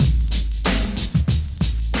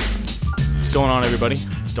What's going on, everybody?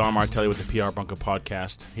 Don Martelli with the PR Bunker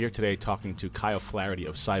Podcast. Here today talking to Kyle Flaherty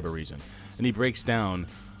of Cybereason. And he breaks down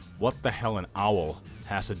what the hell an owl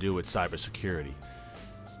has to do with cybersecurity.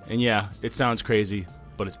 And yeah, it sounds crazy,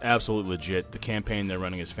 but it's absolutely legit. The campaign they're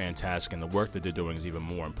running is fantastic, and the work that they're doing is even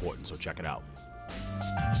more important, so check it out.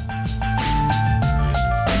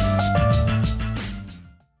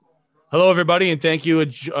 Hello, everybody, and thank you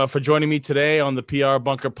for joining me today on the PR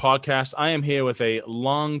Bunker Podcast. I am here with a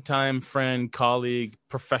longtime friend, colleague,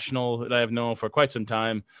 professional that I have known for quite some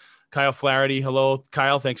time, Kyle Flaherty. Hello,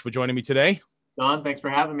 Kyle. Thanks for joining me today. Don, thanks for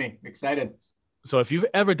having me. Excited. So if you've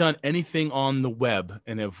ever done anything on the web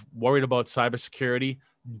and have worried about cybersecurity,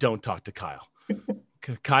 don't talk to Kyle.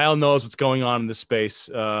 Kyle knows what's going on in this space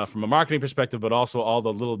from a marketing perspective, but also all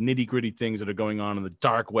the little nitty-gritty things that are going on in the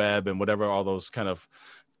dark web and whatever, all those kind of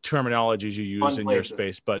terminologies you use in your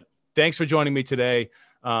space. But thanks for joining me today.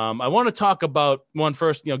 I want to talk about one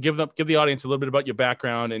first, give the audience a little bit about your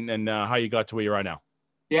background and how you got to where you are now.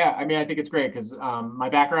 Yeah, I mean, I think it's great because my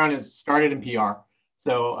background is started in PR.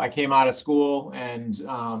 So I came out of school and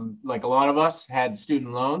like a lot of us had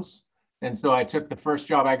student loans. And so I took the first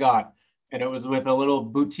job I got, and it was with a little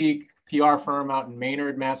boutique PR firm out in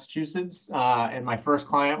Maynard, Massachusetts. And my first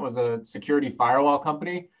client was a security firewall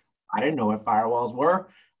company. I didn't know what firewalls were.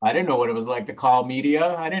 I didn't know what it was like to call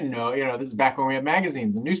media. I didn't know, this is back when we had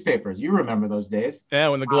magazines and newspapers. You remember those days. Yeah,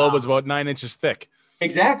 when the globe was about 9 inches thick.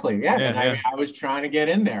 Exactly. Yeah. I was trying to get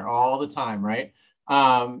in there all the time. Right.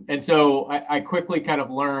 And so I quickly kind of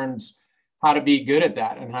learned how to be good at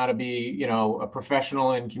that and how to be, a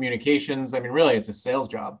professional in communications. I mean, really, it's a sales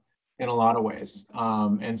job in a lot of ways.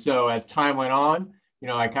 And so as time went on,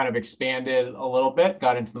 I kind of expanded a little bit,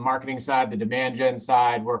 got into the marketing side, the demand gen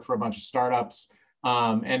side, worked for a bunch of startups.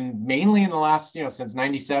 And mainly in the last, since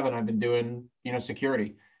 97, I've been doing,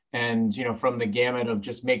 security and, from the gamut of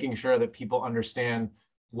just making sure that people understand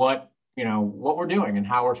what we're doing and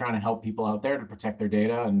how we're trying to help people out there to protect their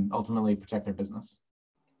data and ultimately protect their business.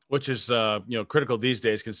 Which is, critical these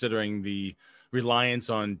days, considering the reliance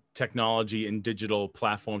on technology and digital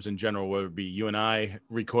platforms in general, whether it be you and I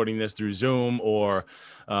recording this through Zoom or,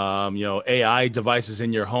 AI devices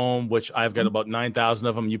in your home, which I've got about 9,000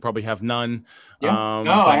 of them. You probably have none. Yeah.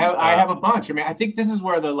 I have a bunch. I mean, I think this is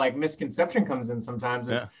where the misconception comes in sometimes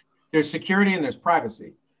is there's security and there's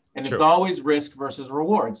privacy, and it's always risk versus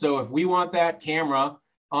reward. So if we want that camera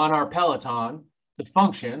on our Peloton to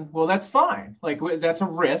function, well, that's fine. That's a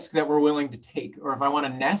risk that we're willing to take. Or if I want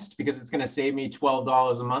to Nest because it's going to save me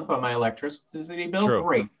 $12 a month on my electricity bill,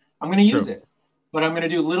 great. I'm going to use it. But I'm going to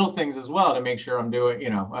do little things as well to make sure I'm doing,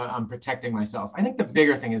 I'm protecting myself. I think the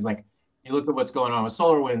bigger thing is you look at what's going on with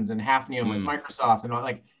SolarWinds and Hafnium with Microsoft and all,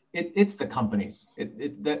 it's the companies.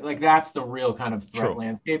 That's the real kind of threat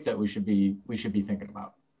landscape that we should be thinking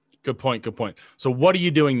about. Good point. So what are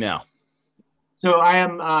you doing now? So I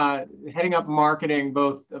am heading up marketing,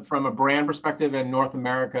 both from a brand perspective and North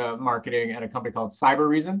America marketing at a company called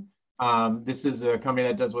Cybereason. This is a company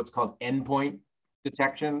that does what's called endpoint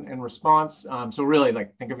detection and response. So really,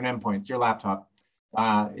 think of an endpoint. It's your laptop.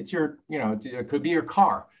 It's your, it could be your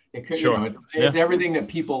car. It could, it's everything that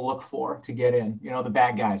people look for to get in. The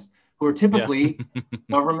bad guys who are typically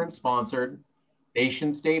government-sponsored,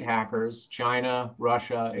 nation-state hackers, China,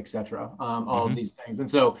 Russia, et cetera, all of these things.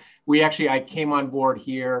 And so I came on board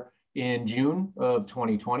here in June of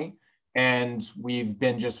 2020, and we've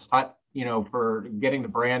been just hot, for getting the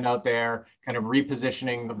brand out there, kind of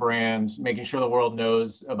repositioning the brand, making sure the world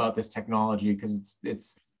knows about this technology, because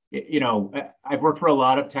I've worked for a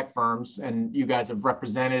lot of tech firms, and you guys have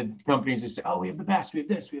represented companies who say, oh, we have the best, we have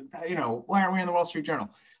this, we have that, why aren't we in the Wall Street Journal?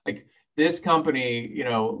 This company,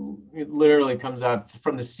 it literally comes out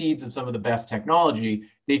from the seeds of some of the best technology.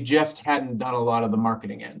 They just hadn't done a lot of the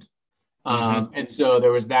marketing end. And so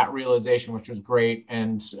there was that realization, which was great.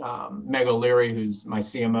 And Meg O'Leary, who's my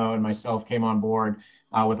CMO, and myself came on board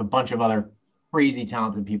with a bunch of other crazy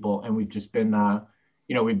talented people. And we've just been,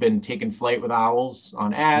 we've been taking flight with owls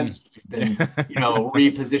on ads. We've been,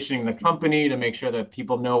 repositioning the company to make sure that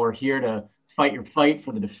people know we're here to fight your fight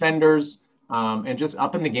for the defenders. And just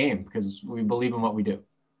up in the game because we believe in what we do.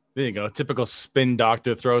 There you go. Typical spin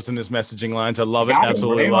doctor throws in his messaging lines. I love it.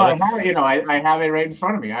 Absolutely love it. I have it right in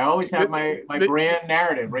front of me. I always have my brand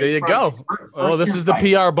narrative right there you go. This is the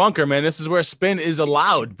PR bunker, man. This is where spin is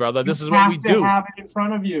allowed, brother. This is what we do. You have it in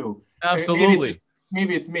front of you. Absolutely.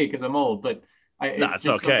 Maybe it's me because I'm old, but it's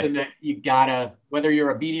okay. Something that you gotta, whether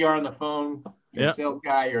you're a BDR on the phone, you're a sales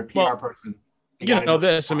guy, you're a PR person.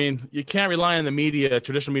 I mean, you can't rely on the media,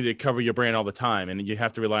 traditional media, to cover your brand all the time, and you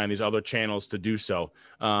have to rely on these other channels to do so.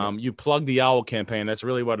 You plug the owl campaign. That's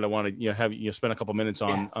really what I want to have you spend a couple minutes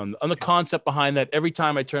on the concept behind that. Every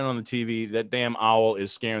time I turn on the TV, that damn owl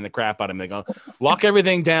is scaring the crap out of me. They go, lock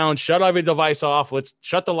everything down, shut every device off, let's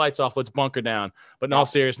shut the lights off, let's bunker down. But in all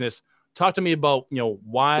seriousness, talk to me about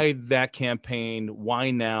why that campaign,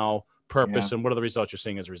 why now, purpose, and what are the results you're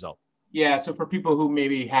seeing as a result. Yeah, so for people who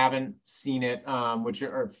maybe haven't seen it, which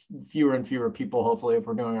are fewer and fewer people, hopefully, if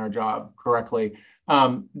we're doing our job correctly,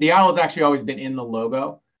 the owl has actually always been in the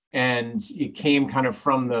logo, and it came kind of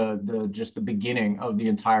from the beginning of the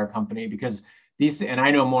entire company, because and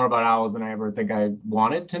I know more about owls than I ever think I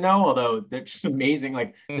wanted to know, although they're just amazing,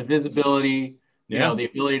 like the visibility, the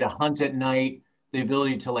ability to hunt at night, the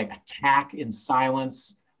ability to like attack in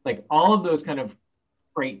silence, like all of those kind of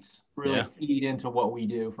traits really feed into what we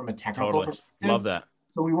do from a technical perspective. Love that.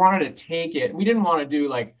 So we wanted to take it. We didn't want to do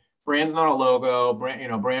like brand's not a logo.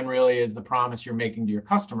 Brand really is the promise you're making to your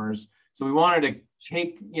customers. So we wanted to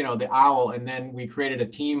take the owl, and then we created a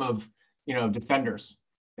team of defenders.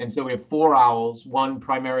 And so we have 4 owls, one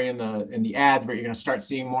primary in the ads, but you're going to start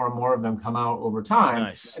seeing more and more of them come out over time.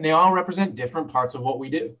 Nice. And they all represent different parts of what we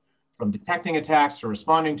do, from detecting attacks to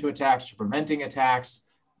responding to attacks to preventing attacks,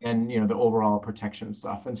 and the overall protection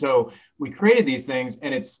stuff. And so we created these things,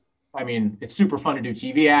 and it's super fun to do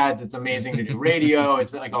TV ads. It's amazing to do radio.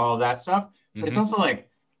 It's like all of that stuff, but it's also like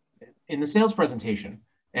in the sales presentation,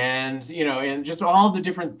 and and just all the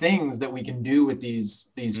different things that we can do with these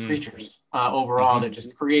creatures overall that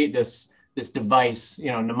just create this device,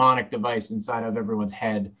 mnemonic device inside of everyone's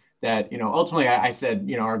head that ultimately I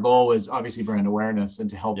said our goal was obviously brand awareness and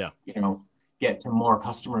to help get to more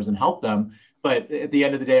customers and help them. But at the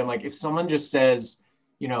end of the day, I'm like, if someone just says,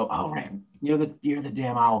 oh, right, you're the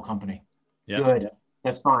damn owl company. Good.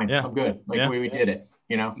 That's fine. Yeah. I'm good. Like we did it,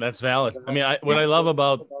 That's valid. I mean, what I love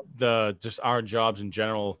about just our jobs in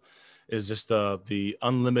general is just the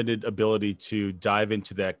unlimited ability to dive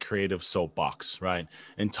into that creative soapbox, right?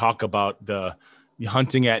 And talk about the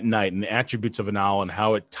hunting at night and the attributes of an owl and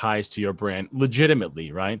how it ties to your brand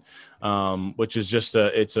legitimately, right? Which is just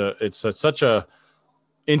such a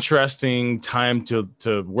interesting time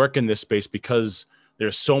to work in this space, because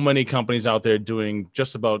there's so many companies out there doing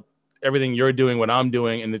just about everything you're doing, what I'm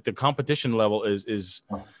doing, and the competition level is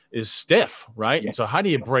stiff, right? And so how do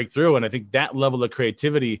you break through? And I think that level of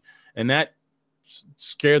creativity and that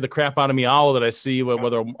scared the crap out of me owl that I see,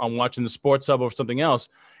 whether I'm watching the sports hub or something else,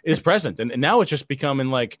 is present. And now it's just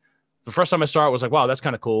becoming like, the first time I saw it was like, wow, that's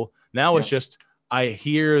kind of cool. Now it's just, I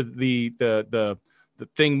hear the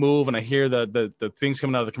thing move, and I hear the things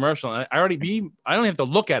coming out of the commercial, and I don't have to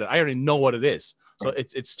look at it. I already know what it is. So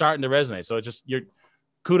it's starting to resonate. So it's just,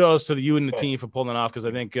 kudos to you and the team for pulling it off, because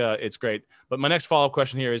I think it's great. But my next follow-up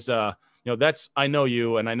question here is, I know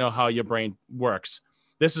you and I know how your brain works.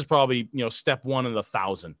 This is probably, step 1 in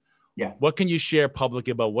 1,000. Yeah. What can you share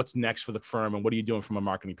publicly about what's next for the firm, and what are you doing from a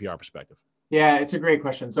marketing PR perspective? Yeah, it's a great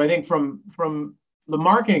question. So I think from the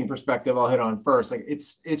marketing perspective, I'll hit on first. Like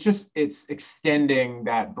it's extending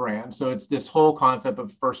that brand. So it's this whole concept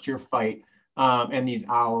of first year fight and these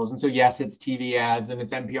owls. And so yes, it's TV ads and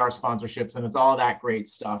it's NPR sponsorships and it's all that great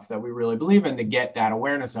stuff that we really believe in to get that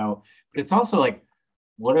awareness out. But it's also like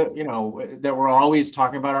that we're always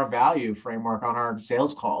talking about our value framework on our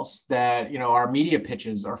sales calls, that our media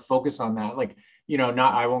pitches are focused on that. Like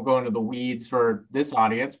I won't go into the weeds for this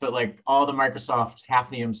audience, but like all the Microsoft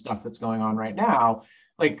Hafnium stuff that's going on right now,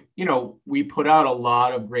 like, we put out a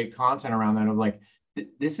lot of great content around that of like,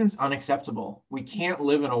 this is unacceptable. We can't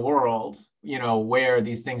live in a world, where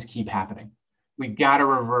these things keep happening. We got to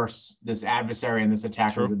reverse this adversary and this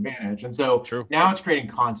attacker's advantage. And so now it's creating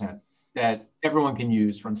content that everyone can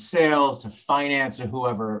use, from sales to finance to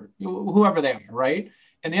whoever they are, right?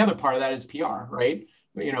 And the other part of that is PR, right?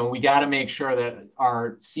 We got to make sure that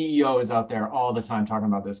our CEO is out there all the time talking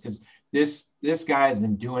about this, because this guy has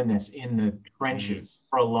been doing this in the trenches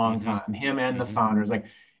for a long time. Him and the founders, like,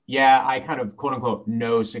 I kind of quote unquote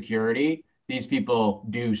know security. These people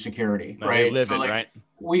do security, right? They live so it, like, right?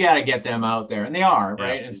 We got to get them out there, and they are,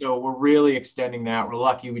 right? And so we're really extending that. We're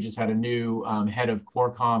lucky we just had a new head of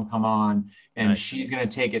CoreComm come on, and she's going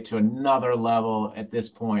to take it to another level at this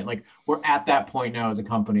point. Like, we're at that point now as a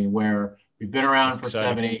company where we've been around for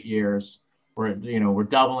 7-8 years. We're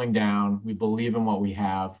doubling down. We believe in what we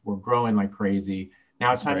have. We're growing like crazy.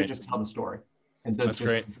 Now it's time to just tell the story. And so it's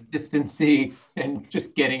just consistency and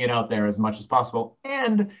just getting it out there as much as possible.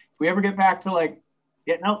 And if we ever get back to like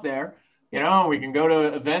getting out there, we can go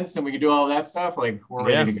to events and we can do all that stuff. Like, we're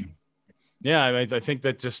ready to go. Yeah. I think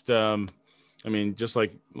that just, I mean, just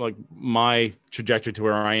like my trajectory to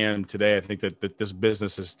where I am today, I think that this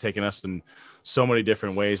business has taken us in so many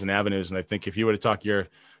different ways and avenues. And I think if you were to talk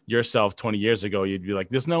yourself 20 years ago, you'd be like,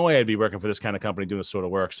 there's no way I'd be working for this kind of company doing this sort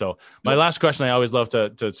of work. So my last question I always love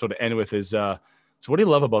to sort of end with is, so what do you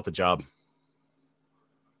love about the job?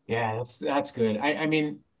 Yeah, that's good. I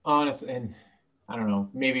mean, honestly, and I don't know,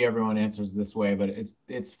 maybe everyone answers this way, but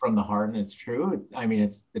it's from the heart and it's true. I mean,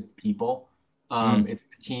 it's the people. It's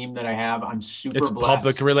the team that I have. I'm super It's blessed.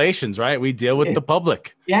 public relations, right? We deal with the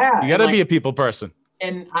public. Yeah. You got to be a people person.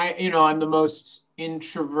 And I'm the most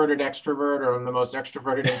introverted extrovert, or I'm the most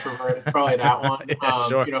extroverted introvert. It's probably that one. Yeah,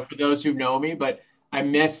 sure. For those who know me, but I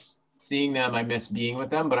miss seeing them. I miss being with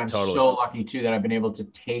them, but I'm Totally. so lucky too that I've been able to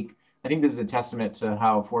I think this is a testament to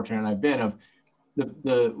how fortunate I've been of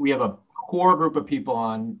we have a core group of people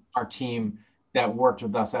on our team that worked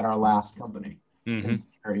with us at our last company in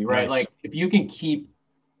security, right? Nice. Like if you can keep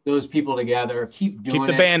those people together, keep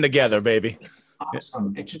the band together, baby. It's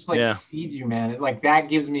awesome. It just feeds you, man. That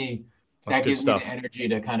gives me the energy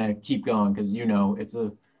to kind of keep going, because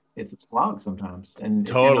it's a slog sometimes. And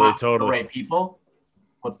if you're not the right people,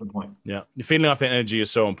 what's the point? Yeah. Feeding off the energy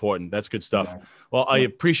is so important. That's good stuff. Exactly. Well, I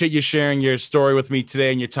appreciate you sharing your story with me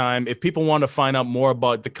today and your time. If people want to find out more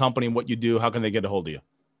about the company and what you do, how can they get a hold of you?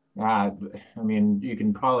 I mean, you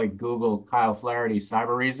can probably Google Kyle Flaherty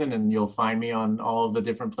Cybereason and you'll find me on all of the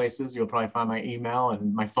different places. You'll probably find my email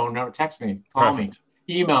and my phone number. Text me, call me,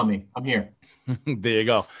 email me. I'm here. There you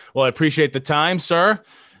go. Well, I appreciate the time, sir.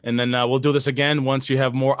 And then we'll do this again once you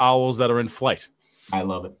have more owls that are in flight. I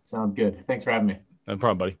love it. Sounds good. Thanks for having me. No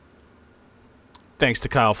problem, buddy. Thanks to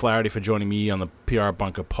Kyle Flaherty for joining me on the PR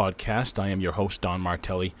Bunker podcast. I am your host, Don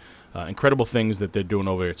Martelli. Incredible things that they're doing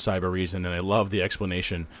over at Cybereason, and I love the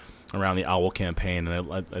explanation around the owl campaign.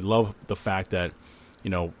 And I love the fact that,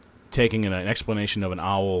 taking an explanation of an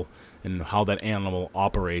owl and how that animal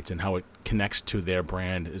operates and how it connects to their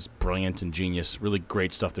brand is brilliant and genius. Really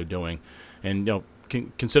great stuff they're doing. And,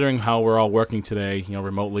 considering how we're all working today,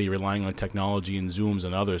 remotely, relying on technology and Zooms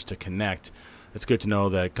and others to connect, it's good to know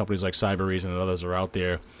that companies like Cybereason and others are out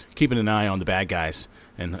there keeping an eye on the bad guys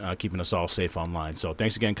and keeping us all safe online. So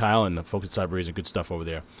thanks again, Kyle, and the folks at Cybereason. Good stuff over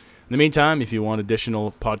there. In the meantime, if you want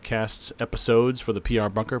additional podcasts episodes for the PR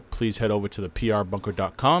Bunker, please head over to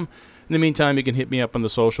theprbunker.com. In the meantime, you can hit me up on the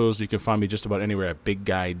socials. You can find me just about anywhere at Big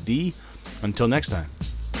Guy D. Until next time.